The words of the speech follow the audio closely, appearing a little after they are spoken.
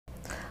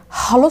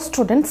Hello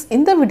students,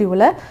 in the video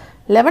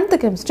 11th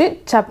chemistry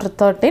chapter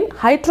 13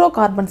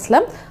 hydrocarbons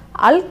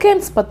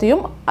alkanes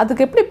பத்தியும்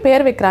அதுக்கு எப்படி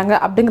பேர் வைக்கறாங்க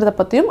அப்படிங்கறத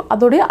பத்தியும்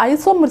அதோட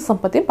isomerism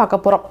பத்தியும்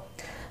பார்க்க போறோம்.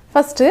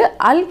 First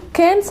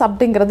alkanes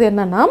அப்படிங்கிறது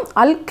என்னன்னா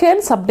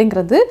alkanes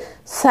அப்படிங்கிறது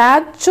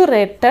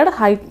saturated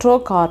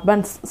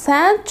hydrocarbons.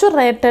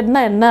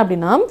 Saturatedனா என்ன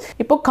அப்படினா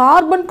இப்போ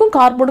கார்பனுக்கும்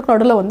கார்பனுக்கும்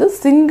நடுவுல வந்து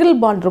சிங்கிள்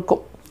பாண்ட்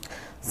இருக்கும்.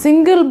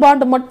 சிங்கிள்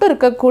பாண்ட் மட்டும்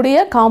இருக்கக்கூடிய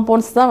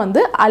காம்பவுண்ட்ஸ் தான்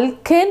வந்து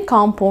alkane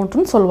compound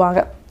னு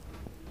சொல்வாங்க.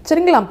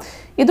 சரிங்களா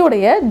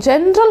இதோடைய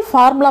ஜெனரல்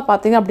ஃபார்முலா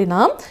பாத்தீங்க அப்படினா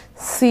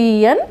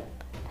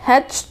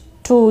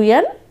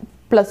CnH2n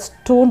 +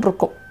 2 ன்னு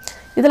இருக்கும்.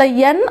 இதுல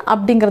n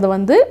அப்படிங்கிறது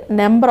வந்து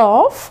number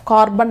of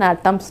carbon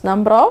atoms,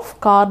 number of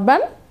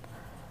carbon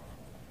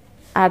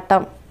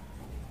atom.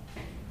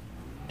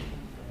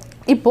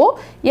 இப்போ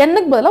n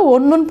க்கு பதிலா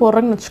 1 ன்னு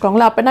போடுறேன்னு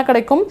வெச்சுக்கோங்களா. அப்ப என்ன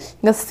கிடைக்கும்?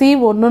 இங்க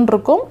C1 ன்னு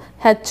இருக்கும்,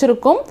 H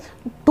இருக்கும்,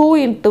 2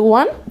 *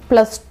 1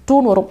 + 2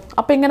 ன்னு வரும்.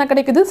 அப்ப இங்க என்ன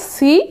கிடைக்குது?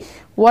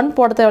 C1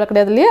 போட தேவை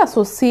கிடையாது இல்லையா?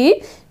 சோ C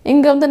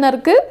இங்க வந்து என்ன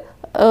இருக்கு?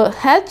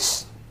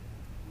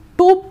 H2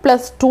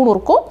 + 2 ன்னு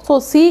இருக்கும். சோ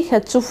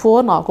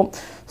CH4 ஆகும்.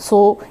 சோ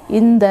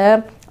இந்த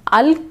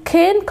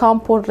alkane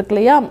compound இருக்கு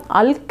இல்லையா?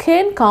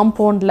 alkane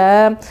compoundல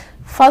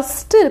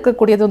ஃபர்ஸ்ட்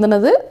இருக்கக்கூடியது வந்து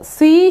என்னது?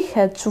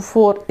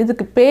 CH4.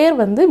 இதுக்கு பேர்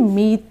வந்து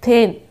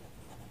மீத்தேன்.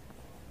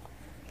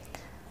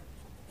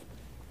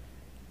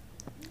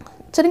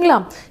 சரிங்களா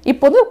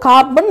இப்போ வந்து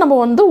கார்பன் நம்ம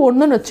வந்து 1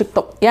 ன்னு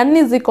வெச்சிட்டோம். n =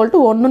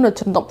 1 ன்னு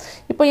வெச்சிருந்தோம்.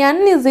 இப்போ n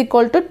 =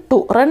 2.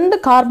 ரெண்டு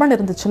கார்பன்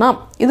இருந்துச்சுனா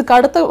இதுக்கு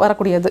அடுத்து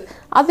வரக்கூடியது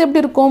அது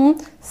எப்படி இருக்கும்?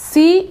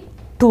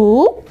 C2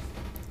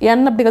 n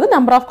அப்படிங்கிறது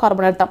number of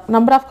carbon atom.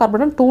 Number of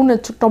carbon 2 ன்னு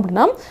வெச்சிட்டோம்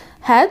அப்படினா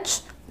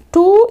H2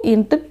 *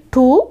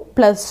 2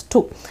 +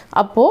 2.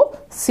 அப்போ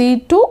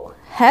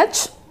C2H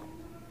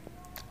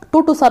 2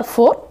 2s are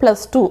 4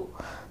 + 2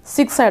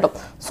 6 ஆயிடும்.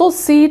 So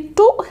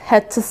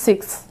C2H6.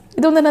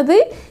 இது வந்து என்னது?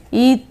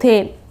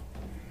 ஈத்தேன்.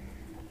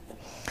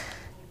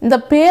 இந்த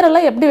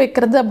பேரெல்லாம் எப்படி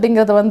வைக்கிறது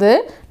அப்படிங்கிறது வந்து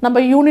நம்ம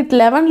யூனிட்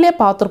 11லயே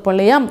பார்த்திருப்போம்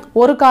இல்லையா?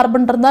 ஒரு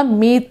கார்பன் இருந்தா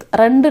மீத்,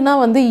 2னா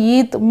வந்து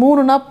ஈத்,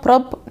 3னா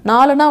ப்ரொப்,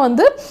 4னா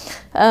வந்து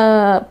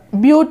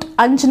பியூட்,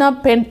 5னா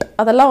பென்ட்.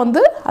 அதெல்லாம்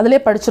வந்து அதிலே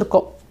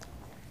படிச்சிருக்கோம்.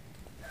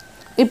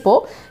 இப்போ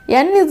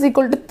n =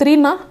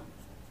 3னா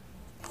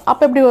அப்ப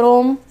எப்படி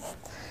வரும்?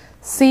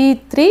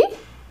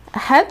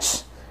 C3H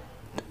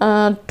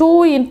 2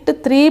 *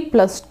 3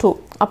 + 2.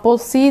 அப்போ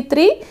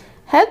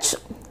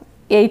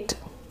C3H8.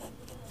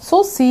 So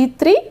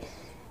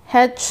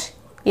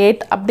C3H8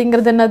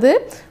 அப்படிங்கிறது என்னது?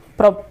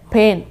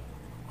 ப்ரோப்பேன்.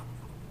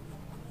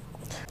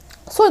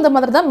 சோ இந்த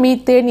மாதிரி தான்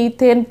methane,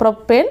 ethane,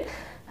 propane,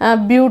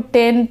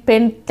 butane,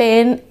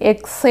 pentane,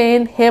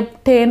 hexane,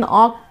 heptane,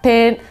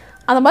 octane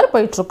அந்த மாதிரி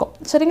போயிட்டு இருக்கும்.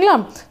 சரிங்களா?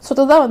 சோ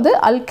இதுதான் வந்து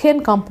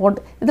alkane compound.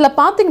 இதுல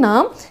பாத்தீங்கன்னா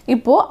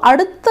இப்போ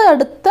அடுத்த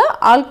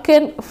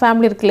alkane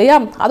family இருக்கு இல்லையா?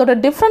 அதோட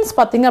டிஃபரன்ஸ்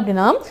பாத்தீங்க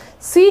அப்படினா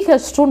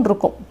CH2 ன்னு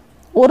இருக்கும்.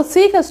 ஒரு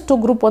CH2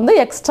 குரூப் வந்து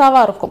எக்ஸ்ட்ராவா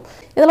இருக்கும்.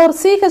 இதுல ஒரு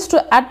CH2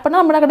 ஆட் பண்ணா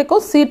நமக்கு என்ன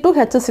கிடைக்கும்?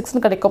 C2H6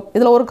 ன்னு கிடைக்கும்.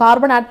 இதுல ஒரு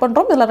கார்பன் ஆட்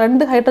பண்றோம், இதுல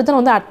ரெண்டு ஹைட்ரஜன்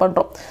வந்து ஆட்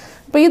பண்றோம்.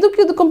 இப்போ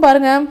இதுக்கும்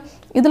பாருங்க,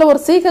 இதுல ஒரு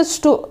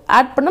CH2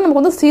 ஆட் பண்ணா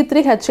நமக்கு வந்து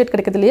C3H8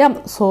 கிடைக்குது இல்லையா?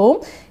 சோ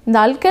இந்த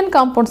alkane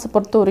compounds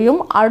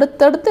பொறுத்தவரையும்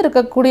அடுத்தடுத்து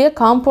இருக்கக்கூடிய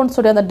compounds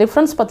உடைய அந்த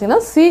டிஃபரன்ஸ்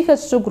பாத்தீங்கன்னா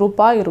CH2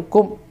 குரூப்பா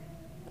இருக்கும்.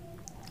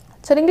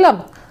 சரிங்களா?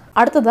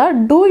 அடுத்ததா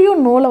do you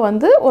knowல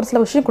வந்து ஒரு சில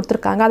விஷயம்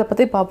கொடுத்திருக்காங்க. அத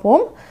பத்தி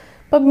பாப்போம்.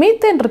 இப்போ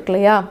மீத்தேன் இருக்கு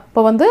இல்லையா?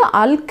 இப்போ வந்து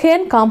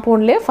alkane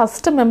compoundலயே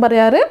ஃபர்ஸ்ட் மெம்பர்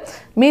யாரு?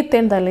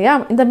 மீத்தேன் தான் இல்லையா?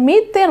 இந்த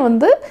மீத்தேன்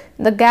வந்து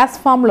இந்த கேஸ்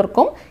ஃபார்ம்ல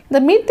இருக்கும். இந்த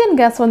மீத்தேன்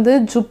கேஸ் வந்து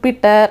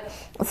ஜூபிட்டர்,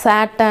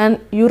 சாட்டர்ன்,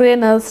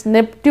 யுரேனஸ்,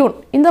 நெப்டியூன்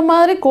இந்த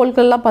மாதிரி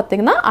கோள்கள்லாம்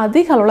பார்த்தீங்கன்னா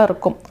அதிக அளவில்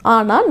இருக்கும்.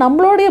 ஆனால்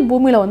நம்மளுடைய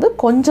பூமியில் வந்து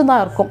கொஞ்சம்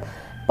தான் இருக்கும்.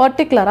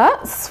 பர்டிகுலராக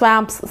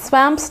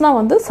ஸ்வாம்ப்ஸ்னால்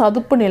வந்து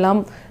சதுப்பு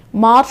நிலம்,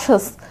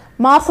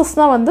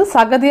 மார்ஷஸ்னால் வந்து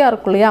சகதியாக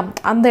இருக்கும் இல்லையா?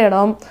 அந்த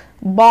இடம்.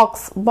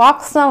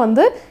 பாக்ஸ்னால்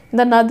வந்து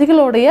இந்த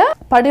நதிகளுடைய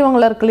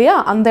படிவங்கள் இருக்கு இல்லையா?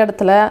 அந்த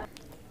இடத்துல.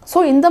 ஸோ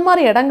இந்த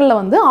மாதிரி இடங்களில்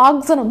வந்து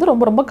ஆக்சிஜன் வந்து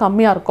ரொம்ப ரொம்ப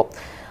கம்மியாக இருக்கும்.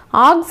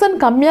 ஆக்சிஜன்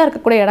கம்மியாக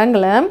இருக்கக்கூடிய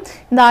இடங்கள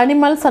இந்த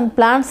அனிமல்ஸ் அண்ட்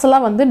பிளான்ட்ஸ்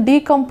எல்லாம் வந்து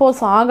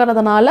டீகம்போஸ்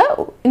ஆகிறதுனால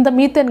இந்த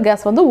மீத்தேன்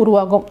கேஸ் வந்து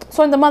உருவாகும். ஸோ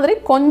இந்த மாதிரி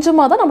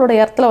கொஞ்சமாக தான் நம்மளோட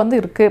இடத்துல வந்து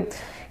இருக்குது.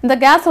 இந்த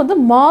கேஸ் வந்து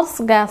மார்ஸ்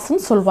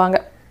கேஸ்ன்னு சொல்லுவாங்க.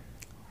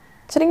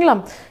 சரிங்களா?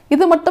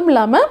 இது மட்டும்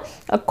இல்லாமல்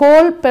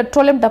கோல்,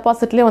 பெட்ரோலியம்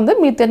டெபாசிட்லேயும் வந்து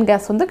மீத்தேன்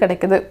கேஸ் வந்து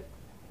கிடைக்குது.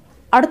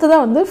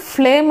 அடுத்ததாக வந்து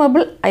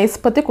ஃப்ளேமபிள் ஐஸ்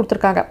பற்றி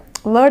கொடுத்துருக்காங்க.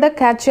 வேர்டை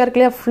கேட்சியாக இருக்கு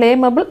இல்லையா?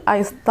 ஃப்ளேமபிள்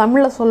ஐஸ்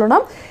தமிழில் சொல்லணும்னா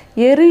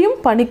எரியும்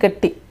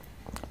பனிக்கட்டி.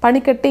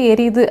 பனிக்கட்டி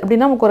எரியுது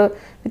அப்படின்னா நமக்கு ஒரு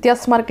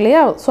வித்தியாசமாக இருக்கு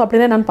இல்லையா? ஸோ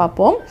அப்படின்னா என்னன்னு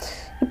பார்ப்போம்.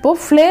 இப்போது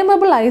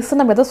ஃப்ளேமபிள் ஐஸ்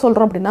நம்ம எதை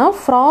சொல்கிறோம் அப்படின்னா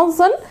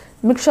frozen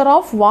mixture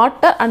of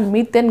water and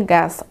methane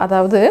case.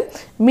 அதாவது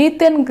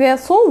மீத்தேன்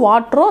கேஸும்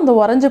வாட்டரும் அந்த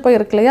உறைஞ்சி போய்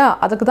இருக்கு இல்லையா?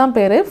 அதுக்கு தான்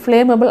பேர்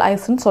ஃப்ளேமபிள்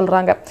ஐஸ்ன்னு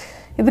சொல்கிறாங்க.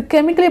 இது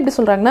கெமிக்கலி எப்படி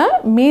சொல்கிறாங்கன்னா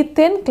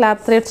மீத்தேன்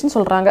கிளாத்ரேட்ஸ்ன்னு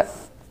சொல்கிறாங்க.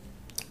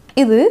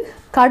 இது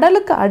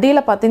கடலுக்கு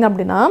அடியில் பார்த்தீங்க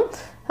அப்படின்னா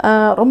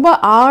ரொம்ப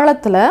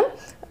ஆழத்தில்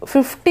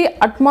 50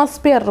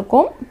 அட்மாஸ்பியர்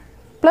இருக்கும்,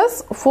 ப்ளஸ்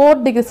 4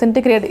 டிகிரி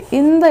சென்டிகிரேட்.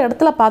 இந்த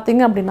இடத்துல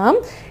பார்த்தீங்க அப்படின்னா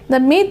இந்த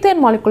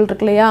மீத்தேன் மாலிகுல்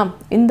இருக்கு இல்லையா?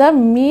 இந்த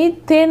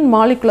மீத்தேன்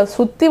மாலிகுலை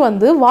சுற்றி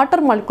வந்து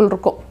வாட்டர் மாலிகுல்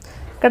இருக்கும்.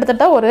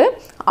 கிட்டத்தட்ட ஒரு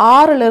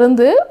 6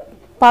 லிருந்து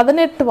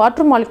 18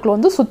 வாட்டர் மாலிகுல்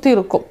வந்து சுற்றி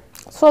இருக்கும்.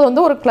 ஸோ அது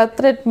வந்து ஒரு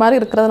கிளத்ரேட் மாதிரி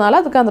இருக்கிறதுனால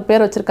அதுக்கு அந்த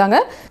பேர் வச்சுருக்காங்க.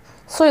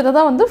 ஸோ இதை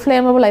தான் வந்து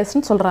ஃப்ளேமபிள்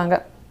ஐஸ்ன்னு சொல்கிறாங்க.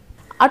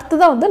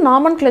 அடுத்ததாக வந்து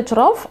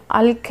nomenclature of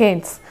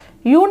alkanes.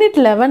 Unit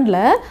 11ல்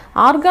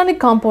organic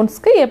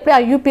காம்பவுண்ட்ஸ்க்கு எப்படி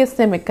IUPAC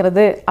நேம்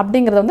வைக்கிறது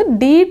அப்படிங்கிறத வந்து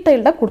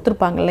டீட்டெயில்டாக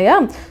கொடுத்துருப்பாங்க இல்லையா.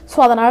 ஸோ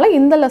அதனால்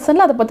இந்த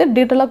லெசனில் அதை பற்றி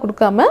டீட்டெயிலாக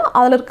கொடுக்காம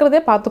அதில் இருக்கிறதே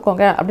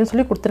பார்த்துக்கோங்க அப்படின்னு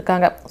சொல்லி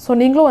கொடுத்துருக்காங்க. ஸோ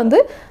நீங்களும் வந்து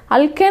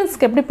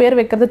அல்கேன்ஸ்க்கு எப்படி பேர்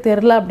வைக்கிறது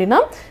தெரியல அப்படின்னா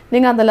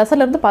நீங்கள் அந்த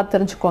லெசன்லேருந்து பார்த்து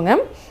தெரிஞ்சுக்கோங்க.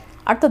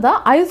 அடுத்ததாக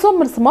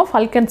ஐசோமெரிசம் ஆஃப்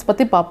அல்கேன்ஸ்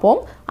பற்றி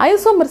பார்ப்போம்.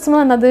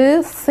 ஐசோமெரிசம்னா என்னது?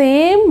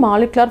 சேம்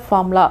மாலிகுலர்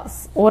ஃபார்முலா,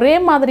 ஒரே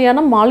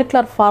மாதிரியான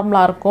மாலிகுலர்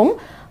ஃபார்முலா இருக்கும்,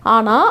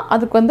 ஆனால்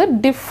அதுக்கு வந்து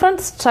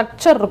டிஃப்ரெண்ட்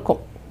ஸ்ட்ரக்சர்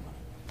இருக்கும்,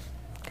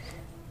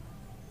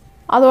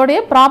 அதோடைய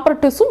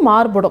ப்ராப்பர்ட்டிஸும்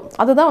மாறுபடும்.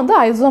 அதுதான் வந்து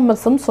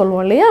ஐசோமெரிசம்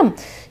சொல்லுவோம் இல்லையா.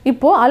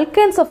 இப்போது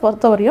அல்கேன்ஸை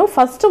பொறுத்தவரையும்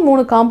ஃபஸ்ட்டு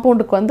 3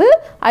 காம்பவுண்டுக்கு வந்து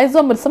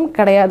ஐசோமெரிசம்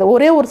கிடையாது,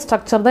 ஒரே ஒரு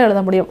ஸ்ட்ரக்சர் தான்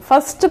எழுத முடியும்.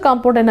 ஃபஸ்ட்டு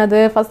காம்பவுண்ட்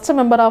என்னது? First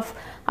member of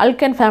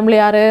alkane family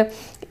யார்?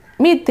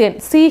 Methane,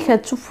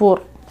 CH4.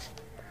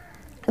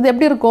 இது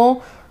எப்படி இருக்கும்?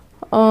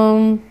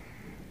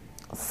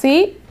 சி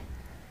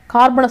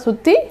கார்பனை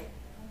சுற்றி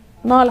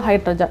 4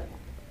 ஹைட்ரஜன்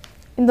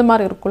இந்த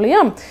மாதிரி இருக்கும்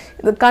இல்லையா.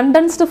 இது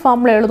கண்டென்ஸ்டு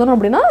ஃபார்மில் எழுதணும்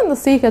அப்படின்னா இந்த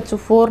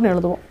CH4ன்னு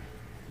எழுதுவோம்.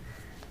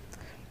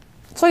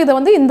 ஸோ இதை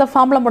வந்து இந்த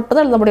ஃபார்மில் மட்டும்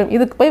தான் எழுத முடியும்,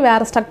 இதுக்கு போய்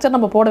வேறு ஸ்ட்ரக்சர்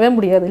நம்ம போடவே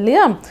முடியாது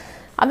இல்லையா.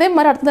 அதே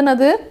மாதிரி அடுத்தது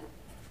என்னது?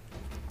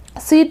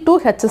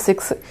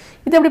 C2H6.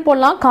 இது எப்படி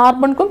போடலாம்?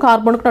 கார்பனுக்கும்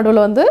கார்பனுக்கும்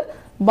நடுவில் வந்து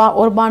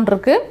ஒரு பாண்ட்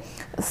இருக்குது,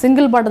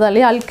 சிங்கிள் பாண்டு தான்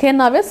இல்லையா.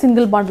 அல்கேனாவே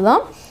சிங்கிள் பாண்டு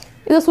தான்.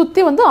 இதை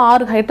சுற்றி வந்து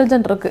 6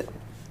 ஹைட்ரஜன் இருக்குது.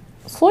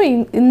 ஸோ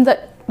இந்த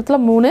இடத்துல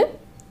 3,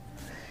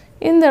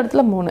 இந்த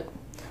இடத்துல 3.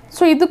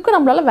 ஸோ இதுக்கு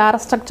நம்மளால் வேறு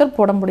ஸ்ட்ரக்சர்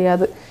போட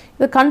முடியாது.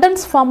 இது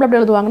கண்டென்ஸ் ஃபார்மில்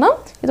எப்படி எழுதுவாங்கன்னா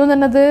இது வந்து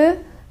என்னது?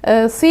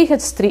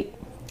 CH3,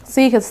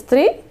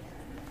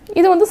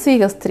 இது வந்து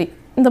CH3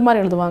 இந்த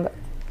மாதிரி எழுதுவாங்க.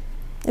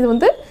 இது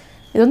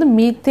வந்து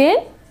மீத்தேன்,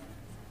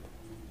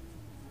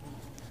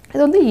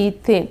 இது வந்து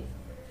ஈத்தேன்.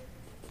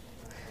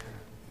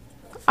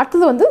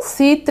 அடுத்தது வந்து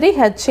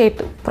C3H8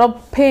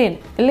 ப்ரொப்பேன்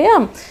இல்லையா.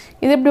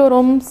 இது எப்படி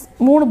வரும்?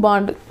 3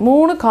 பாண்டு,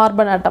 3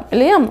 கார்பன் ஆட்டம்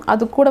இல்லையா,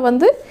 அது கூட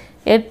வந்து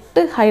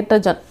 8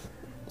 ஹைட்ரஜன்.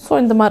 ஸோ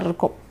இந்த மாதிரி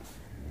இருக்கும்.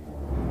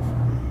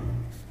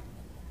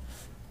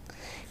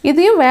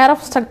 இதையும் வேறு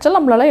ஸ்ட்ரக்சர்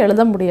நம்மளால்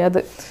எழுத முடியாது.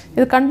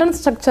 இது கண்டென்ஸ்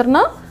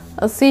ஸ்ட்ரக்சர்னால்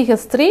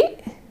CH3,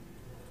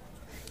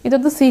 இது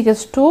வந்து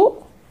CH2,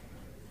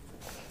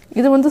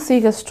 இது வந்து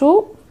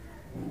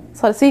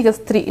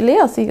CH3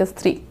 இல்லையா,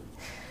 CH3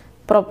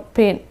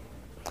 ப்ரொப்பேன்.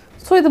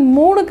 ஸோ இது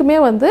 3க்குமே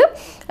வந்து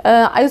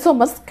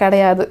ஐசோமர்ஸ்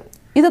கிடையாது.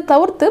 இதை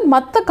தவிர்த்து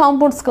மற்ற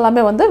காம்பவுண்ட்ஸ்க்கு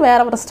எல்லாமே வந்து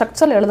வேறு வேறு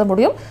ஸ்ட்ரக்சரில் எழுத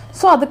முடியும்.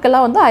 ஸோ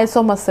அதுக்கெல்லாம் வந்து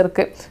ஐசோமர்ஸ்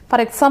இருக்குது.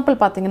 ஃபார் எக்ஸாம்பிள்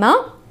பார்த்தீங்கன்னா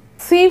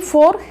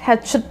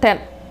C4H10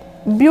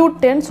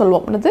 பியூட்டேன்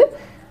சொல்லுவோம். இது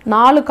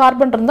 4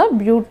 கார்பன் இருந்தால்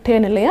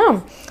பியூட்டேன் இல்லையா.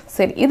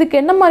 சரி, இதுக்கு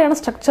என்ன மாதிரியான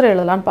ஸ்ட்ரக்சர்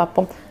எழுதலான்னு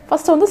பார்ப்போம்.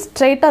 ஃபஸ்ட்டு வந்து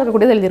ஸ்ட்ரெயிட்டாக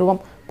இருக்கக்கூடியது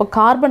எழுதிடுவோம். இப்போ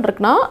கார்பன்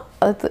இருக்குன்னா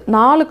அது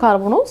 4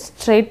 கார்பனும்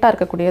ஸ்ட்ரெயிட்டாக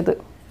இருக்கக்கூடியது.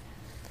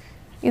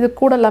 இது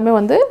கூட எல்லாமே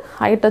வந்து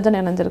ஹைட்ரஜன்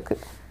இணைஞ்சிருக்கு.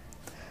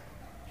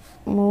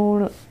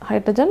 3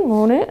 ஹைட்ரஜன்,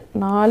 3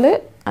 4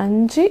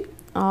 5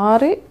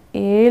 6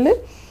 7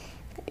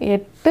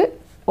 8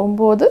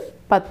 9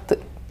 10.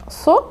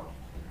 ஸோ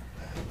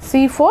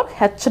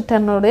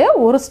C4H10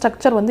 ஒரு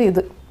ஸ்ட்ரக்சர் வந்து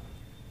இது.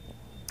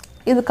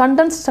 இது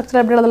கண்டென்ஸ் ஸ்ட்ரக்சர்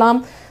எப்படி எழுதலாம்?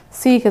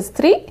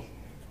 CH3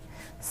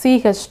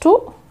 CH2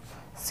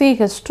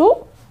 CH2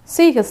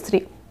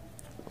 CH3.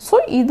 So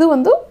இது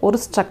வந்து ஒரு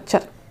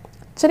ஸ்ட்ரக்சர்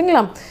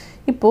சரிங்களா.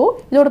 இப்போது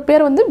இதோட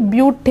பேர் வந்து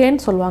பியூட்டேன்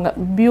சொல்லுவாங்க.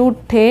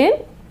 பியூட்டேன்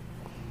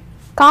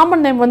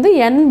காமன் நேம் வந்து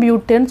N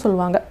பியூட்டேன்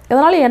சொல்லுவாங்க.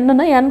 இதனால்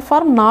என்னன்னா N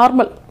ஃபார்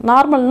நார்மல்.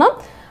 நார்மல்னால்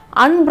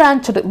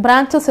அன்பிரான்ச்சு,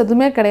 பிரான்ச்சஸ்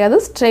எதுவுமே கிடையாது,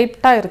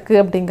 ஸ்ட்ரெயிட்டாக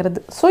இருக்குது அப்படிங்கிறது.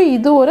 ஸோ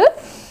இது ஒரு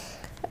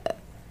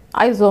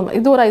ஐசோமர்,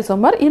 இது ஒரு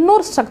ஐசோமர்.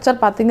 இன்னொரு ஸ்ட்ரக்சர்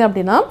பார்த்தீங்க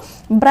அப்படின்னா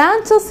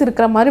பிரான்ச்சஸ்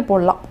இருக்கிற மாதிரி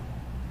போடலாம்.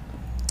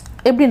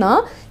 எப்படின்னா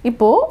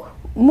இப்போது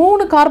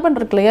 3 கார்பன்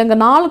இருக்கு இல்லையா, இங்கே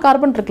 4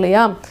 கார்பன் இருக்கு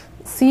இல்லையா,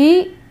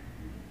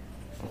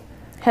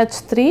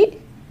 CH3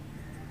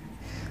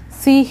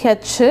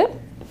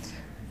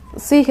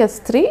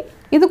 CH3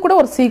 இது கூட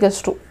ஒரு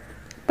CH2.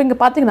 இப்போ இங்கே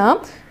பார்த்தீங்கன்னா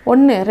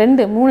 1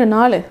 2 3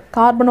 4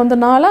 கார்பன் வந்து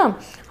 4,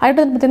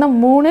 ஹைட்ரஜன் பார்த்தீங்கன்னா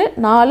 3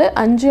 4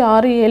 5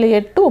 6 7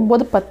 8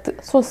 9 10.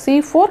 So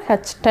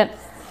C4H10.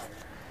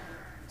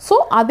 ஸோ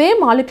அதே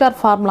மாலிகுலர்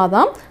ஃபார்முலா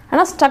தான்,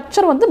 ஆனால்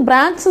ஸ்ட்ரக்சர் வந்து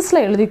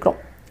பிரான்ச்சஸில் எழுதிக்கிறோம்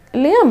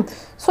இல்லையா.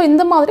 ஸோ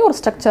இந்த மாதிரி ஒரு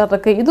ஸ்ட்ரக்சர்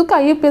இருக்குது. இதுக்கு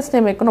IUPAC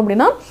நேம் வைக்கணும்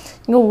அப்படின்னா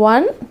இங்கே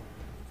 1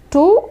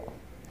 2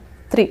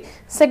 3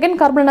 செகண்ட்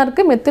கார்பன்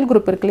இருக்குது, மெத்தில்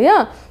குரூப் இருக்கு இல்லையா.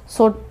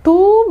 ஸோ 2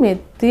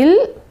 மெத்தில்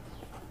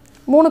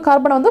 3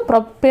 கார்பனை வந்து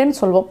ப்ரொப்பேன்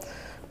சொல்லுவோம்.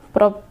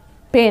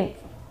 ப்ரொப்பேன்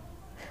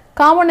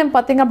காமன் நேம்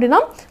பார்த்தீங்க அப்படின்னா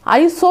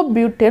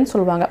ஐசோபியூட்டேன்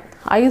சொல்லுவாங்க.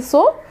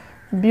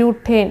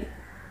 ஐசோபியூட்டேன்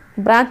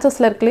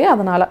பிரான்ச்சஸில் இருக்கு இல்லையா,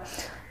 அதனால்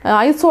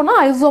ஐசோனா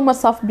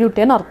ஐசோமர்ஸ் ஆஃப்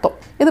பியூட்டேன்னு அர்த்தம்.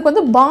 இதுக்கு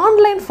வந்து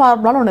பாண்ட்லைன்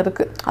ஃபார்முலான்னு ஒன்று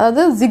இருக்குது,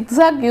 அதாவது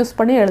ஜிக்ஸாக் யூஸ்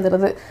பண்ணி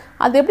எழுதுறது.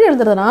 அது எப்படி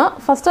எழுதுறதுன்னா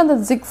ஃபஸ்ட்டு அந்த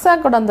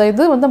ஜிக்ஸாக்கோட அந்த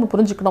இது வந்து நம்ம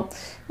புரிஞ்சுக்கணும்.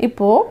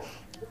 இப்போது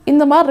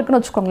இந்த மாதிரி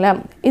இருக்குன்னு வச்சுக்கோங்களேன்,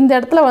 இந்த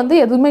இடத்துல வந்து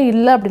எதுவுமே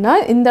இல்லை அப்படின்னா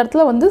இந்த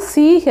இடத்துல வந்து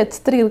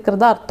CH3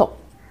 இருக்கிறதா அர்த்தம்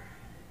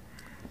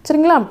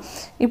சரிங்களா.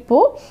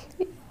 இப்போது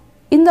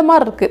இந்த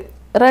மாதிரி இருக்குது,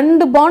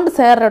 ரெண்டு பாண்ட்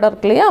சேர்ற இடம்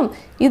இருக்கு இல்லையா,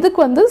 இதுக்கு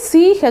வந்து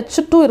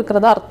CH2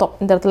 இருக்கிறதா அர்த்தம்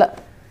இந்த இடத்துல.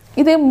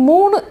 இதே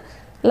 3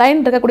 லைன்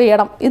இருக்கக்கூடிய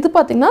இடம் இது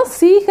பார்த்திங்கன்னா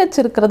CH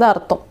இருக்கிறதா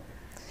அர்த்தம்.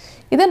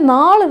 இதே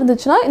 4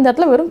 இருந்துச்சுன்னா இந்த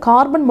இடத்துல வெறும்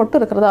கார்பன் மட்டும்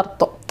இருக்கிறதா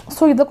அர்த்தம்.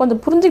 ஸோ இதை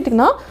கொஞ்சம்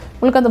புரிஞ்சுக்கிட்டிங்கன்னா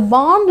உங்களுக்கு அந்த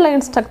பாண்ட்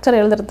லைன் ஸ்ட்ரக்சர்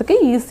எழுதுறதுக்கு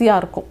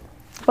ஈஸியாக இருக்கும்.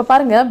 இப்போ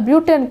பாருங்கள்,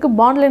 பியூட்டேனுக்கு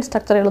பாண்ட் லைன்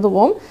ஸ்ட்ரக்சர்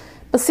எழுதுவோம்.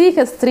 இப்போ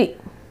CH3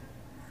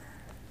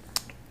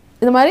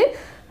 இது மாதிரி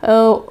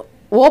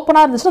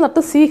ஓப்பனாக இருந்துச்சுன்னா அந்த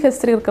இடத்துல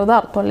CH3 இருக்கிறதா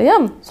அர்த்தம் இல்லையா.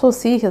 ஸோ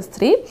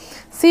CH3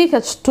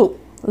 CH2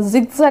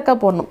 ஜிக்ஸாக்காக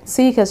போடணும்.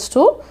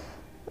 CH2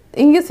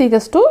 இங்கே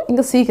CH2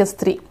 இங்கே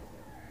CH3.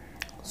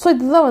 ஸோ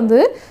இதுதான் வந்து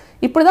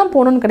இப்படி தான்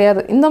போகணுன்னு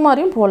கிடையாது, இந்த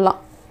மாதிரியும் போடலாம்.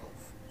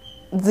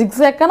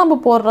 ஜிக்ஸாக்காக நம்ம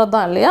போடுறது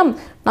தான் இல்லையா.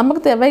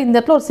 நமக்கு தேவை இந்த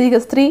இடத்துல ஒரு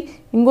CH3,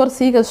 இங்கே ஒரு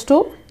CH2,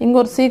 இங்கே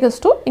ஒரு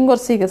CH2, இங்கே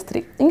ஒரு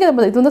CH3, இங்கே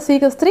இது வந்து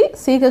CH3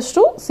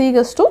 CH2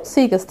 CH2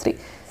 CH3.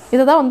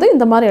 இதை தான் வந்து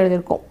இந்த மாதிரி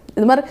எழுதியிருக்கோம்.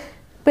 இது மாதிரி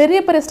பெரிய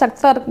பெரிய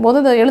ஸ்ட்ரக்சராக இருக்கும்போது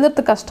இதை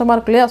எழுதுறதுக்கு கஷ்டமாக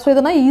இருக்கு இல்லையா. ஸோ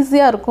இதெல்லாம்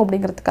ஈஸியாக இருக்கும்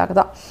அப்படிங்கிறதுக்காக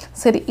தான்.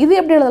 சரி, இது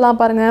எப்படி எழுதலாம்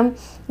பாருங்கள்.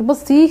 இப்போ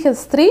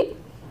CH3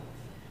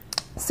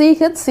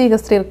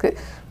 CH3 இருக்குது.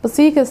 இப்போ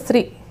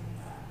CH3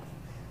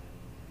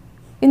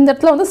 இந்த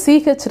இடத்துல வந்து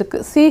CH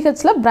இருக்குது,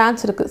 CHல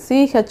பிரான்ச் இருக்குது,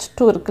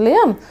 CH2 இருக்குது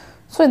இல்லையா.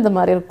 ஸோ இந்த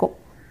மாதிரி இருக்கும்.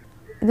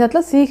 இந்த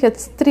இடத்துல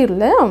CH3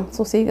 இல்லையா.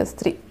 So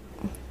CH3.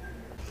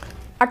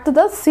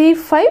 அடுத்ததாக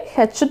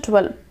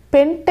C5H12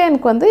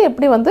 பென்டேனுக்கு வந்து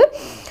எப்படி வந்து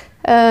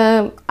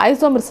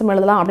ஐசோமெரிசம்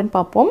எழுதலாம் அப்படின்னு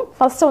பார்ப்போம்.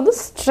 ஃபஸ்ட்டு வந்து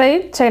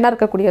ஸ்ட்ரெயிட் செயினாக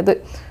இருக்கக்கூடியது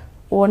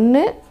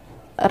 1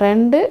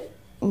 2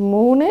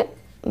 3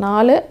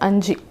 4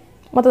 5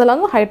 மற்றதெல்லாம்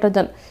வந்து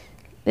ஹைட்ரஜன்.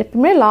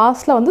 எப்பவுமே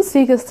லாஸ்ட்டில் வந்து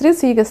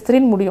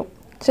CH3 முடியும்.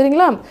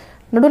 சரிங்களா.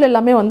 நடுவில்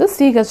எல்லாமே வந்து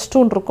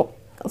CH2 இருக்கும்.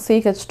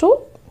 CH2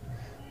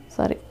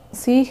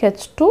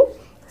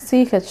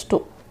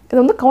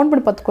 இது வந்து கவுண்ட்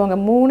பண்ணி பார்த்துக்கோங்க.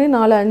 3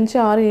 4 5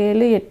 6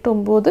 7 8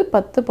 9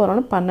 10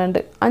 11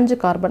 12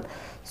 5 கார்பன்.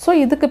 ஸோ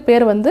இதுக்கு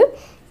பேர் வந்து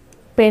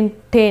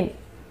பென்டேன்.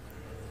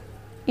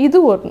 இது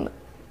ஒன்று.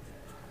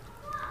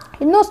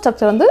 இன்னொரு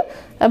ஸ்ட்ரக்சர் வந்து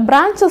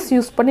பிரான்ச்சஸ்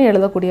யூஸ் பண்ணி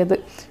எழுதக்கூடியது.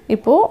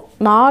 இப்போது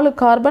 4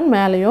 கார்பன்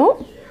மேலேயும்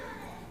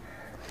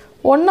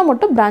 1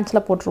 மட்டும்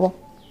பிரான்ச்சில் போட்டுருவோம்.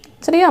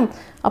 சரியா.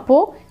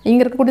 அப்போது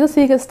இங்கே இருக்கக்கூடியது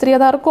CH3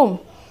 தான் இருக்கும்.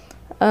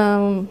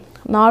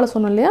 4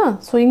 சொன்னோம் இல்லையா.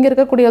 ஸோ இங்கே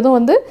இருக்கக்கூடியதும்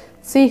வந்து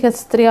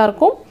CH3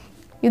 இருக்கும்,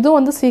 இதுவும்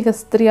வந்து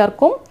CH3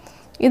 இருக்கும்,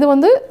 இது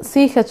வந்து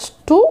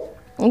CH2,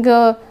 இங்கே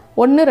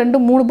 1 2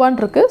 3 பாண்ட்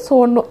இருக்குது. ஸோ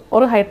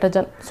ஒரு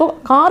ஹைட்ரஜன். ஸோ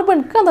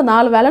கார்பனுக்கு அந்த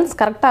 4 வேலன்ஸ்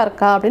கரெக்டாக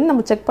இருக்கா அப்படின்னு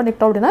நம்ம செக்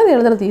பண்ணிக்கிட்டோம் அப்படின்னா இது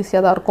எழுதுறது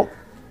ஈஸியாக தான் இருக்கும்.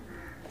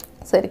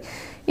 சரி,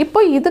 இப்போ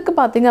இதுக்கு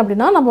பார்த்திங்க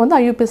அப்படின்னா நம்ம வந்து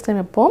IUPAC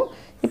டைம் வைப்போம்.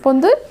 இப்போ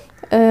வந்து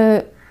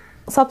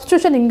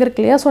சப்ஸ்டியூஷன் இங்கே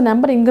இருக்கு இல்லையா. ஸோ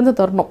நம்பர் இங்கேருந்து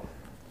தரணும்.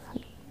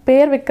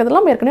 பேர்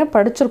வைக்கிறதுலாம் ஏற்கனவே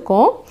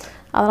படிச்சிருக்கோம்,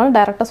 அதனால்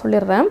டைரெக்டாக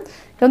சொல்லிடுறேன்.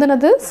 இது வந்து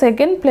என்னது,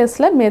 செகண்ட்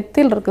பிளேஸில்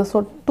மெத்தில் இருக்குது. ஸோ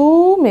 2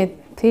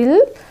 மெத்தில்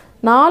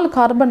 4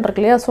 கார்பன்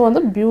இருக்கு இல்லையா. ஸோ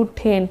வந்து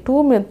பியூட்டேன், 2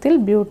 மெத்தில்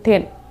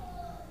பியூட்டேன்.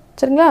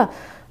 சரிங்களா.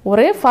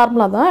 ஒரே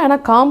ஃபார்முலா தான், ஏன்னா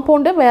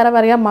காம்பவுண்டே வேறு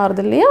வேறையாக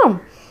மாறுது இல்லையா.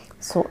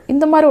 ஸோ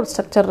இந்த மாதிரி ஒரு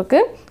ஸ்ட்ரக்சர்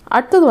இருக்குது.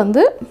 அடுத்தது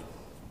வந்து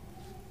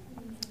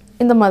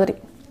இந்த மாதிரி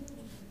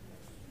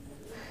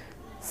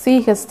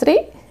CH3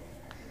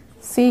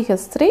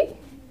 CH3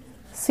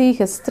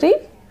 CH3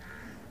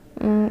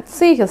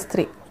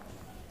 CH3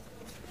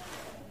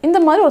 இந்த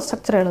மாதிரி ஒரு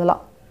ஸ்ட்ரக்சர்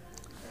எழுதலாம்.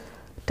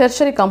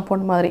 டெர்ஷரி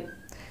காம்பவுண்ட் மாதிரி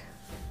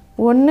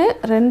 1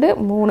 2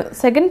 3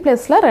 செகண்ட்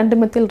பிளேஸில் 2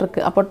 மெத்தில்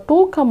இருக்குது. அப்போ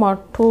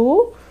 2,2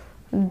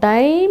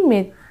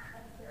 டைமெத்தில்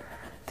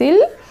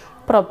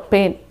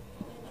ப்ரோப்பேன்.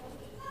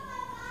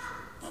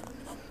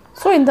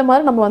 ஸோ இந்த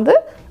மாதிரி நம்ம வந்து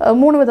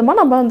 3 விதமாக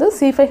நம்ம வந்து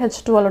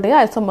C5H12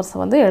 ஐசோமர்ஸை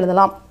வந்து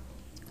எழுதலாம்.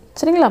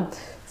 சரிங்களா.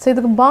 ஸோ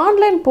இதுக்கு பாண்ட்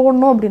லைன்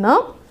போடணும் அப்படின்னா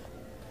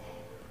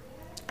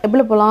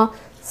எப்படி போகலாம்.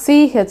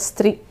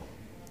 CH3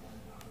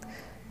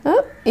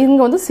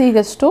 இங்கே வந்து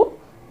CH2,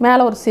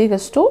 மேலே ஒரு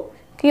CH2,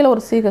 கீழே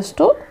ஒரு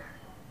CH2,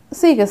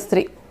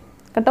 CH3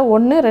 கரெக்டாக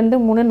 1 2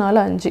 3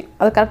 4 5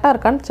 அது கரெக்டாக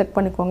இருக்கான்னு செக்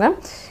பண்ணிக்கோங்க.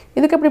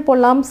 இதுக்கு எப்படி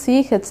போடலாம்.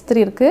 CH3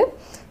 இருக்குது,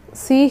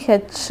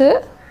 CH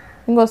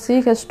இங்கே ஒரு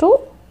CH2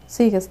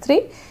 CH3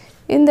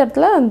 இந்த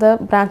இடத்துல அந்த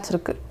பிரான்ச்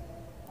இருக்குது.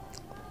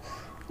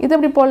 இது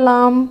எப்படி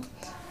போடலாம்.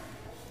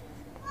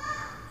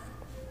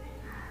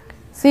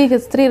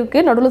 CH3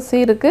 இருக்குது, நடுவில் C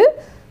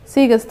இருக்குது,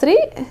 CH3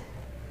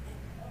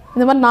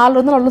 இந்த மாதிரி 4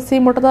 வந்து நடுவில் C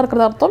மட்டும் தான்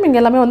இருக்கிறதா அர்த்தம். இங்கே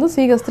எல்லாமே வந்து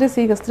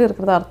CH3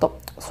 இருக்கிறதா அர்த்தம்.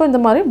 ஸோ இந்த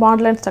மாதிரி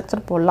பாண்ட் லைன்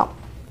ஸ்ட்ரக்சர் போடலாம்.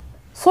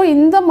 ஸோ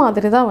இந்த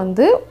மாதிரி தான்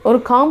வந்து ஒரு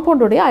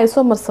காம்பவுண்டுடைய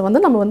ஐசோமர்ஸை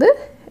வந்து நம்ம வந்து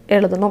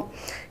எழுதணும்.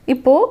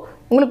 இப்போது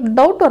உங்களுக்கு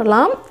டவுட்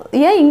வரலாம்,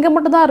 ஏன் இங்கே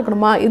மட்டும் தான்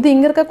இருக்கணுமா, இது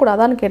இங்கே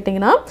இருக்கக்கூடாதான்னு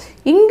கேட்டிங்கன்னா,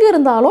 இங்கே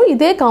இருந்தாலும்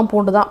இதே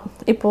காம்பவுண்டு தான்.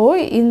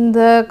 இப்போது இந்த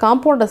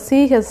காம்பவுண்டை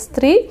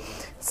CH3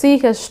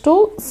 CH2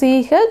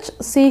 CH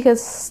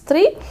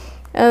CH3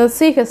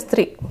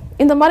 CH3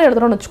 இந்த மாதிரி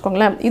எழுதுறோம்னு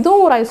வச்சுக்கோங்களேன்.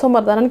 இதுவும் ஒரு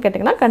ஐசோமர் தானேன்னு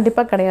கேட்டிங்கன்னா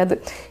கண்டிப்பாக கிடையாது.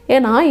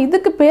 ஏன்னா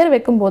இதுக்கு பேர்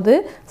வைக்கும்போது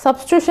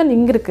சப்ஸ்டியூஷன்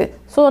இங்கே இருக்குது.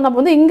 ஸோ நம்ம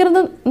வந்து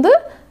இங்கேருந்து வந்து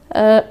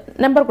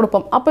நம்பர்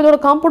கொடுப்போம். அப்போ இதோட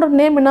காம்பவுண்டர்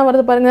நேம் என்ன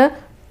வருது பாருங்கள்.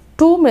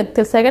 2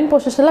 மெத்தில் செகண்ட்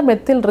பொசிஷனில்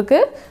மெத்தில்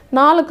இருக்குது,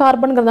 4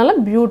 கார்பன்கிறதுனால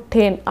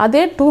பியூட்டேன்.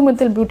 அதே 2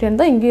 மெத்தில் பியூட்டேன்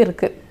தான் இங்கே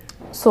இருக்குது.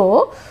 ஸோ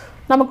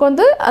நமக்கு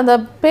வந்து அந்த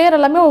பேர்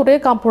எல்லாமே ஒரே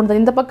காம்பவுண்ட்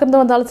தான். இந்த பக்கம்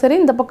இருந்து வந்தாலும் சரி,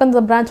 இந்த பக்கம்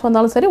இந்த பிரான்ச்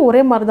வந்தாலும் சரி,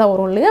 ஒரே மாதிரி தான்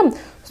வரும் இல்லையா?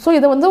 ஸோ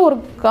இதை வந்து ஒரு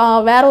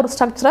வேற ஒரு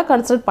ஸ்ட்ரக்சராக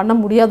கன்சிடர் பண்ண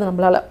முடியாது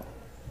நம்மளால்.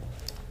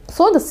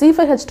 ஸோ இந்த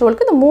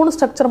C5H12க்கு இந்த 3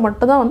 ஸ்ட்ரக்சர்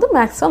மட்டும் தான் வந்து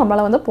மேக்ஸிமம்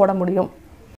நம்மளால் வந்து போட முடியும்.